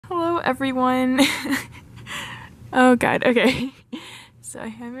Hello everyone. Oh god, okay. So I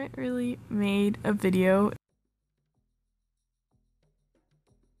haven't really made a video.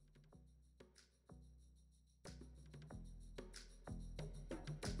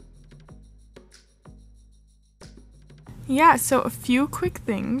 Yeah, so a few quick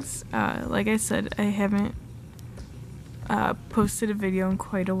things. Like I said, I haven't posted a video in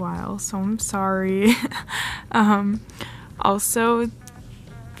quite a while, so I'm sorry. Also,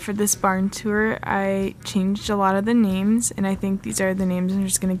 for this barn tour, I changed a lot of the names, and I think these are the names I'm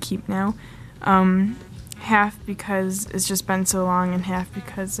just gonna keep now. Half because it's just been so long, and half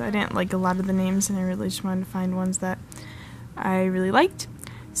because I didn't like a lot of the names, and I really just wanted to find ones that I really liked.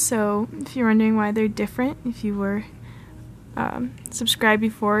 So, if you're wondering why they're different, if you were subscribed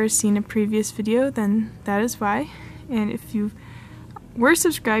before or seen a previous video, then that is why. And if you were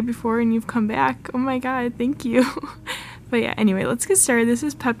subscribed before and you've come back, oh my god, thank you. But yeah, anyway, let's get started. This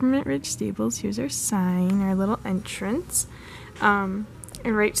is Peppermint Ridge Stables. Here's our sign, our little entrance. And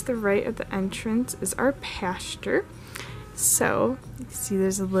right to the right of the entrance is our pasture. So, you can see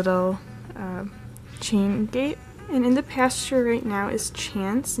there's a little chain gate. And in the pasture right now is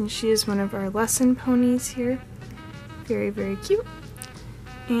Chance, and she is one of our lesson ponies here. Very, very cute.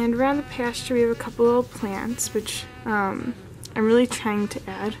 And around the pasture we have a couple little plants, which I'm really trying to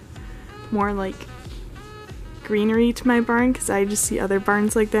add more like greenery to my barn, because I just see other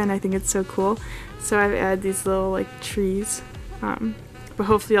barns like that and I think it's so cool. So I've added these little like trees, but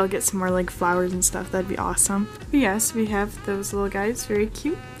hopefully I'll get some more like flowers and stuff. That'd be awesome. But yes, we have those little guys, very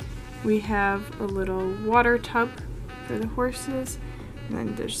cute. We have a little water tub for the horses, and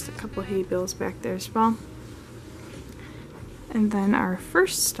then there's just a couple hay bales back there as well. And then our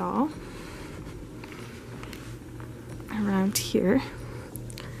first stall around here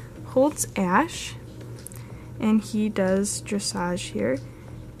holds Ash, and he does dressage here.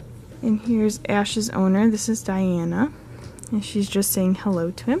 And here's Ash's owner. This is Diana, and she's just saying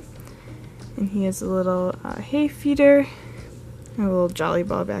hello to him. And he has a little hay feeder and a little jolly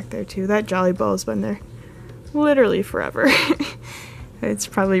ball back there too. That jolly ball has been there literally forever. It's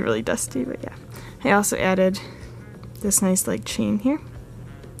probably really dusty, but yeah. I also added this nice like chain here.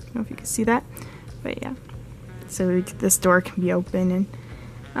 I don't know if you can see that, but yeah. So this door can be open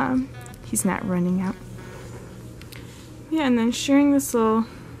and he's not running out. Yeah, and then sharing this little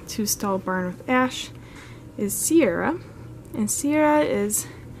two-stall barn with Ash is Sierra. And Sierra is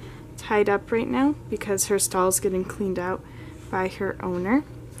tied up right now because her stall is getting cleaned out by her owner,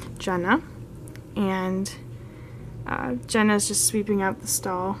 Jenna. And Jenna's just sweeping out the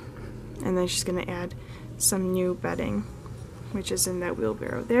stall, and then she's going to add some new bedding, which is in that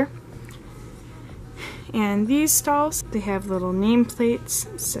wheelbarrow there. And these stalls, they have little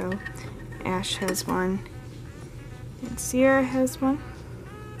nameplates, so Ash has one and Sierra has one.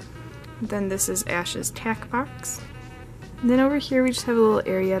 And then this is Ash's tack box. And then over here we just have a little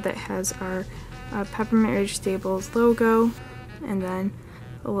area that has our Peppermint Ridge Stables logo, and then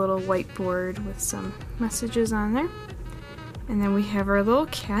a little whiteboard with some messages on there. And then we have our little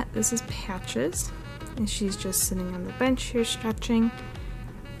cat. This is Patches, and she's just sitting on the bench here stretching.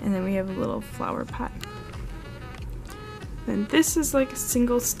 And then we have a little flower pot. Then this is like a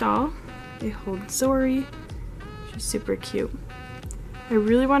single stall. It holds Zori. She's super cute. I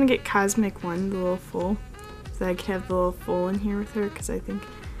really want to get Cosmic One, the little foal, so I could have the little foal in here with her, because I think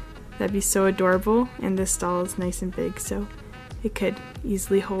that'd be so adorable. And this stall is nice and big, so it could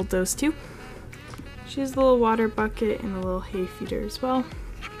easily hold those two. She has a little water bucket and a little hay feeder as well.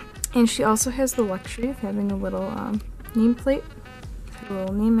 And she also has the luxury of having a little nameplate with a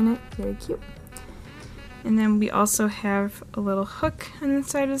little name in it. Very cute. And then we also have a little hook on the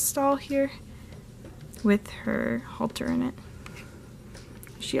side of the stall here with her halter in it.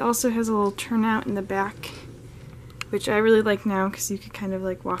 She also has a little turnout in the back, which I really like now because you could kind of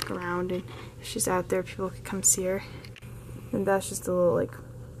like walk around, and if she's out there, people could come see her. And that's just a little like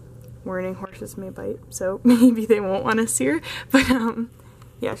warning, horses may bite, so maybe they won't want to see her. But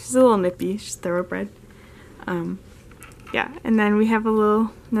yeah, she's a little nippy. She's thoroughbred. Yeah, and then we have another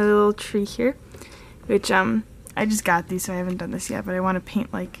little tree here, which I just got these, so I haven't done this yet, but I want to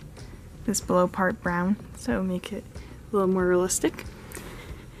paint like this below part brown, so make it a little more realistic.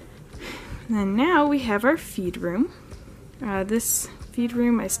 And then now we have our feed room. This feed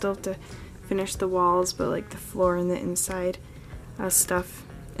room, I still have to finish the walls, but like the floor and the inside stuff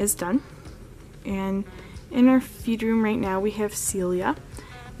is done. And in our feed room right now we have Celia,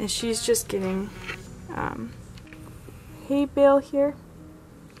 and she's just getting hay bale here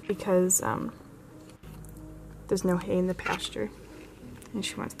because there's no hay in the pasture, and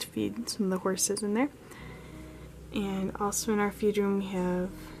she wants to feed some of the horses in there. And also in our feed room we have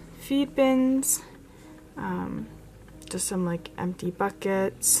feed bins, just some like empty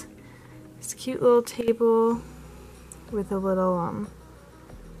buckets, this cute little table with a little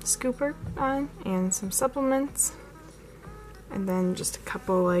scooper on, and some supplements, and then just a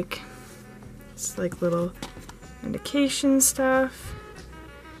couple like little medication stuff.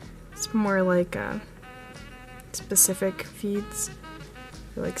 It's more like specific feeds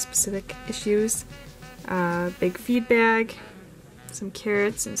for like specific issues. Big feed bag, some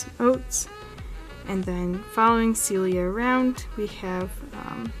carrots and some oats, and then following Celia around we have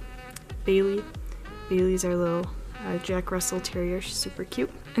Bailey. Bailey's our little Jack Russell Terrier. She's super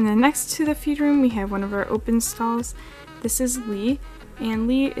cute. And then next to the feed room we have one of our open stalls. This is Lee, and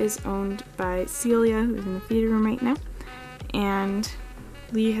Lee is owned by Celia, who's in the feed room right now. And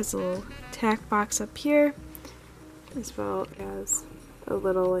Lee has a little tack box up here, as well as a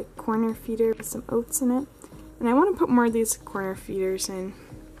little like corner feeder with some oats in it. And I want to put more of these corner feeders in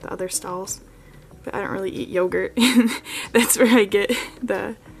the other stalls, but I don't really eat yogurt. That's where I get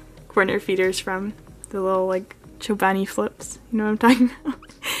the corner feeders from, the little like Chobani flips, you know what I'm talking about?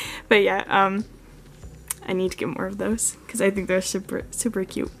 But yeah, I need to get more of those because I think they're super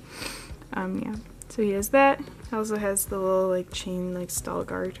cute. Yeah, so he has that. He also has the little like chain like stall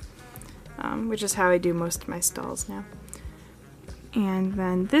guard, which is how I do most of my stalls now. And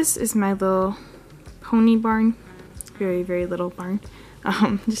then this is my little pony barn. Very, very little barn.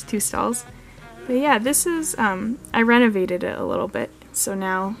 Just 2 stalls. But yeah, this is, I renovated it a little bit. So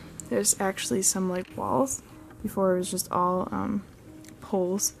now there's actually some like walls. Before it was just all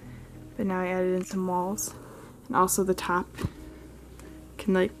poles. But now I added in some walls. And also the top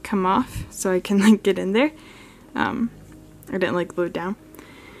can like come off so I can like get in there. I didn't like glue it down.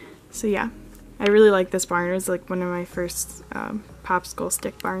 So yeah, I really like this barn. It was like one of my first popsicle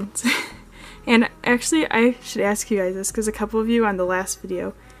stick barns. And actually I should ask you guys this because a couple of you on the last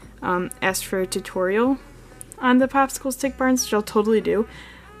video asked for a tutorial on the popsicle stick barns, which I'll totally do.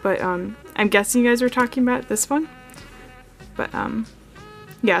 But I'm guessing you guys were talking about this one. But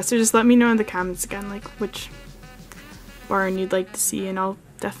yeah, so just let me know in the comments again like which barn you'd like to see, and I'll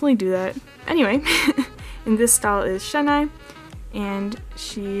definitely do that. Anyway, and this stall is Shania, and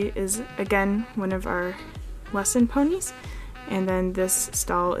she is again one of our lesson ponies. And then this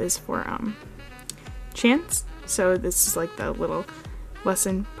stall is for Chance. So this is like the little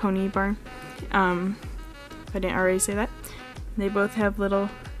lesson pony barn. If I didn't already say that. They both have little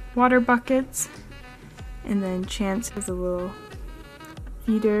water buckets. And then Chance has a little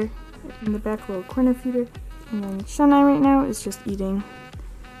feeder in the back, a little corner feeder. And then Shania right now is just eating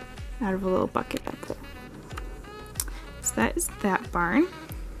out of a little bucket back there. So that is that barn.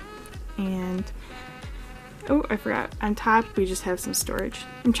 And oh, I forgot. On top, we just have some storage.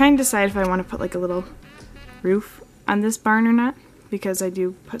 I'm trying to decide if I want to put like a little roof on this barn or not, because I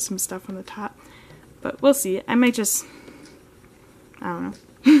do put some stuff on the top. But we'll see. I might just, I don't know.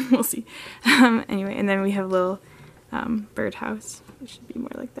 We'll see. Anyway, and then we have a little birdhouse. It should be more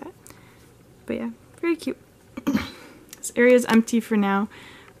like that. But yeah, very cute. This area is empty for now,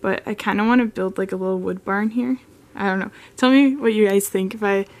 but I kind of want to build like a little wood barn here. I don't know. Tell me what you guys think if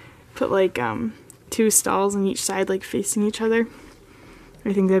I put like 2 stalls on each side, like facing each other.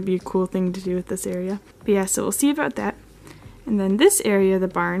 I think that'd be a cool thing to do with this area. But yeah, so we'll see about that. And then this area of the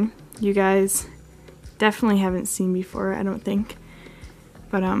barn, you guys definitely haven't seen before, I don't think.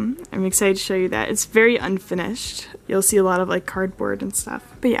 But I'm excited to show you that. It's very unfinished. You'll see a lot of like cardboard and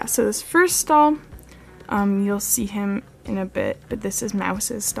stuff. But yeah, so this first stall, you'll see him in a bit, but this is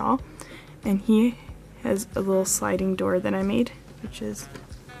Mouse's stall. And he has a little sliding door that I made, which is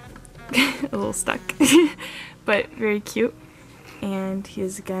a little stuck, but very cute. And he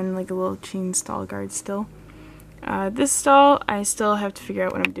is again like a little chain stall guard still. This stall, I still have to figure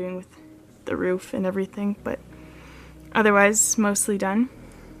out what I'm doing with the roof and everything, but otherwise mostly done.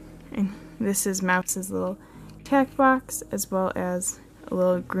 And this is Mouse's little tack box, as well as a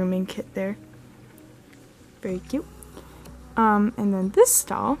little grooming kit there. Very cute. And then this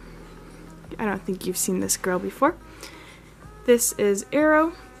stall, I don't think you've seen this girl before. This is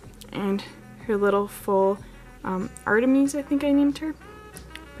Arrow and her little full Artemis, I think I named her.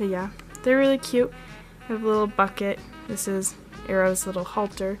 But yeah, they're really cute. I have a little bucket. This is Arrow's little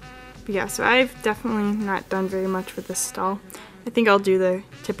halter. But yeah, so I've definitely not done very much with this stall. I think I'll do the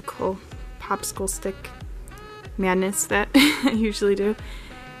typical popsicle stick madness that I usually do.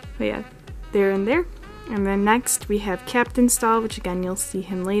 But yeah, they're in there. And then next we have Captain's stall, which again you'll see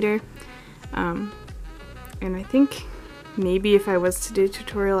him later. And I think maybe if I was to do a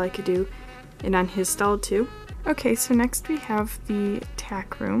tutorial I could do it on his stall too. Okay, so next we have the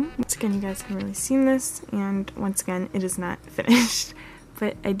tack room. Once again, you guys haven't really seen this, and once again, it is not finished.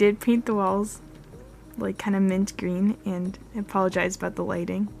 But I did paint the walls like kind of mint green, and I apologize about the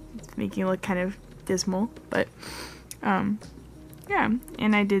lighting. It's making it look kind of dismal, but yeah,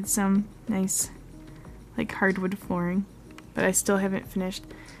 and I did some nice like hardwood flooring, but I still haven't finished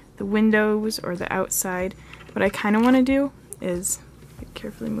the windows or the outside. What I kind of want to do is,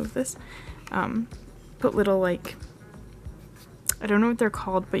 carefully move this, put little like, I don't know what they're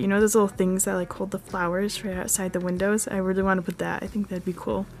called, but you know those little things that like hold the flowers right outside the windows? I really want to put that. I think that'd be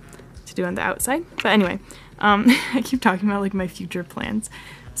cool to do on the outside. But anyway, I keep talking about like my future plans.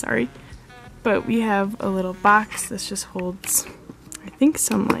 Sorry. But we have a little box that just holds, I think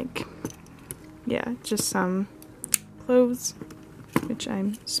some like, yeah, just some clothes, which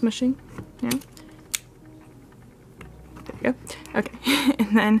I'm smushing now. There we go. Okay.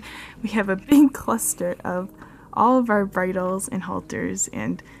 And then we have a big cluster of all of our bridles and halters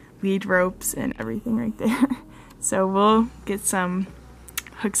and lead ropes and everything right there. So we'll get some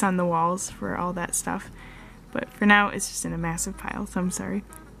hooks on the walls for all that stuff. But for now, it's just in a massive pile, so I'm sorry.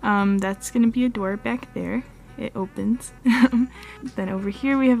 That's going to be a door back there. It opens. Then over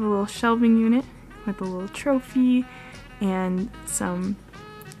here we have a little shelving unit with a little trophy and some,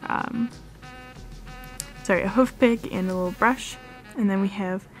 a hoof pick and a little brush. And then we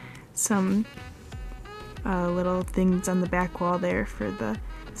have some little things on the back wall there for the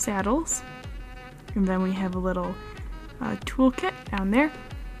saddles. And then we have a little toolkit down there.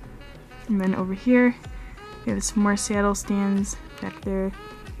 And then over here we have some more saddle stands. Back there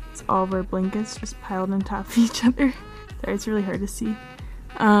it's all of our blankets just piled on top of each other. Sorry, it's really hard to see.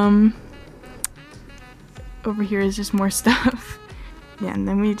 Over here is just more stuff. Yeah, and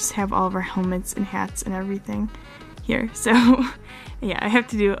then we just have all of our helmets and hats and everything here. So yeah, I have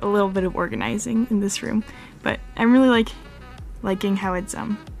to do a little bit of organizing in this room, but I'm really liking how it's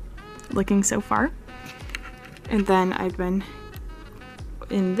looking so far. And then I've been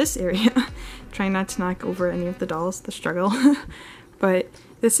in this area trying not to knock over any of the dolls, the struggle. But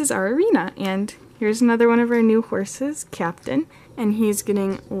this is our arena, and here's another one of our new horses, Captain, and he's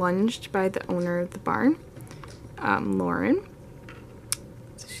getting lunged by the owner of the barn, Lauren.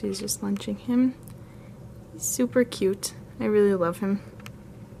 So she's just lunging him. He's super cute. I really love him.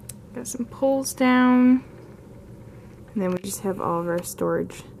 Got some poles down, and then we just have all of our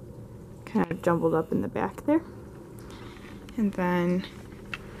storage kind of jumbled up in the back there. And then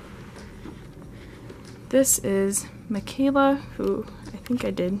this is Michaela, who I think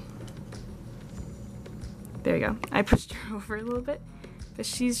I did. There we go. I pushed her over a little bit, but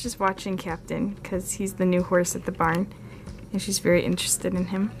she's just watching Captain because he's the new horse at the barn, and she's very interested in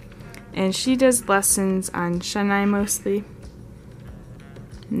him. And she does lessons on Chennai mostly,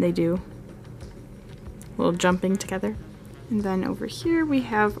 and they do a little jumping together. And then over here we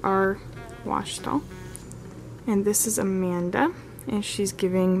have our wash stall, and this is Amanda, and she's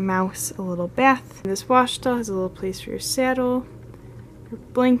giving Mouse a little bath. This wash stall has a little place for your saddle, your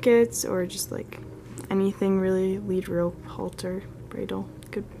blankets, or just like anything really, lead rope, halter, bridle,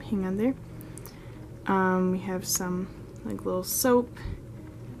 could hang on there. We have some like little soap,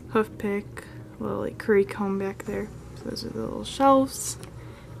 hoof pick, a little like curry comb back there. So those are the little shelves.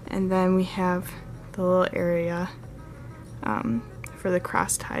 And then we have the little area for the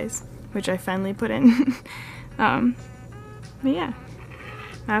cross ties, which I finally put in. But yeah,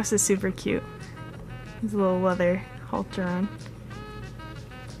 Mouse is super cute. There's a little leather halter on.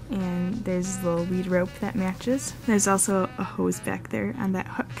 And there's a little lead rope that matches. There's also a hose back there on that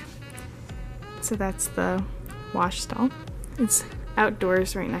hook. So that's the wash stall. It's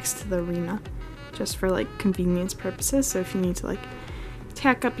outdoors right next to the arena, just for like convenience purposes. So if you need to like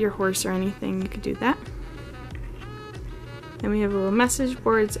tack up your horse or anything, you could do that. Then we have a little message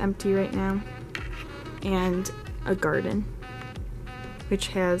board. It's empty right now. And a garden, which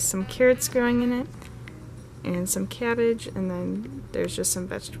has some carrots growing in it and some cabbage, and then there's just some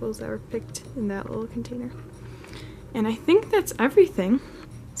vegetables that were picked in that little container. And I think that's everything.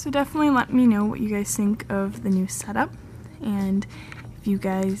 So definitely let me know what you guys think of the new setup, and if you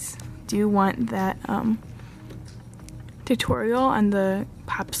guys do want that tutorial on the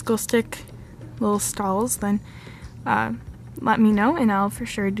popsicle stick little stalls, then let me know and I'll for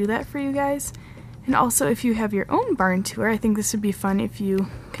sure do that for you guys. And also, if you have your own barn tour, I think this would be fun if you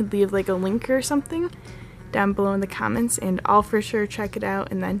could leave like a link or something down below in the comments, and I'll for sure check it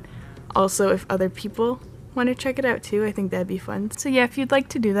out. And then also if other people want to check it out too, I think that'd be fun. So yeah, if you'd like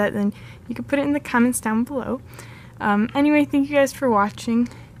to do that, then you can put it in the comments down below. Anyway, thank you guys for watching.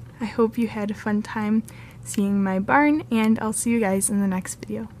 I hope you had a fun time seeing my barn, and I'll see you guys in the next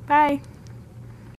video. Bye!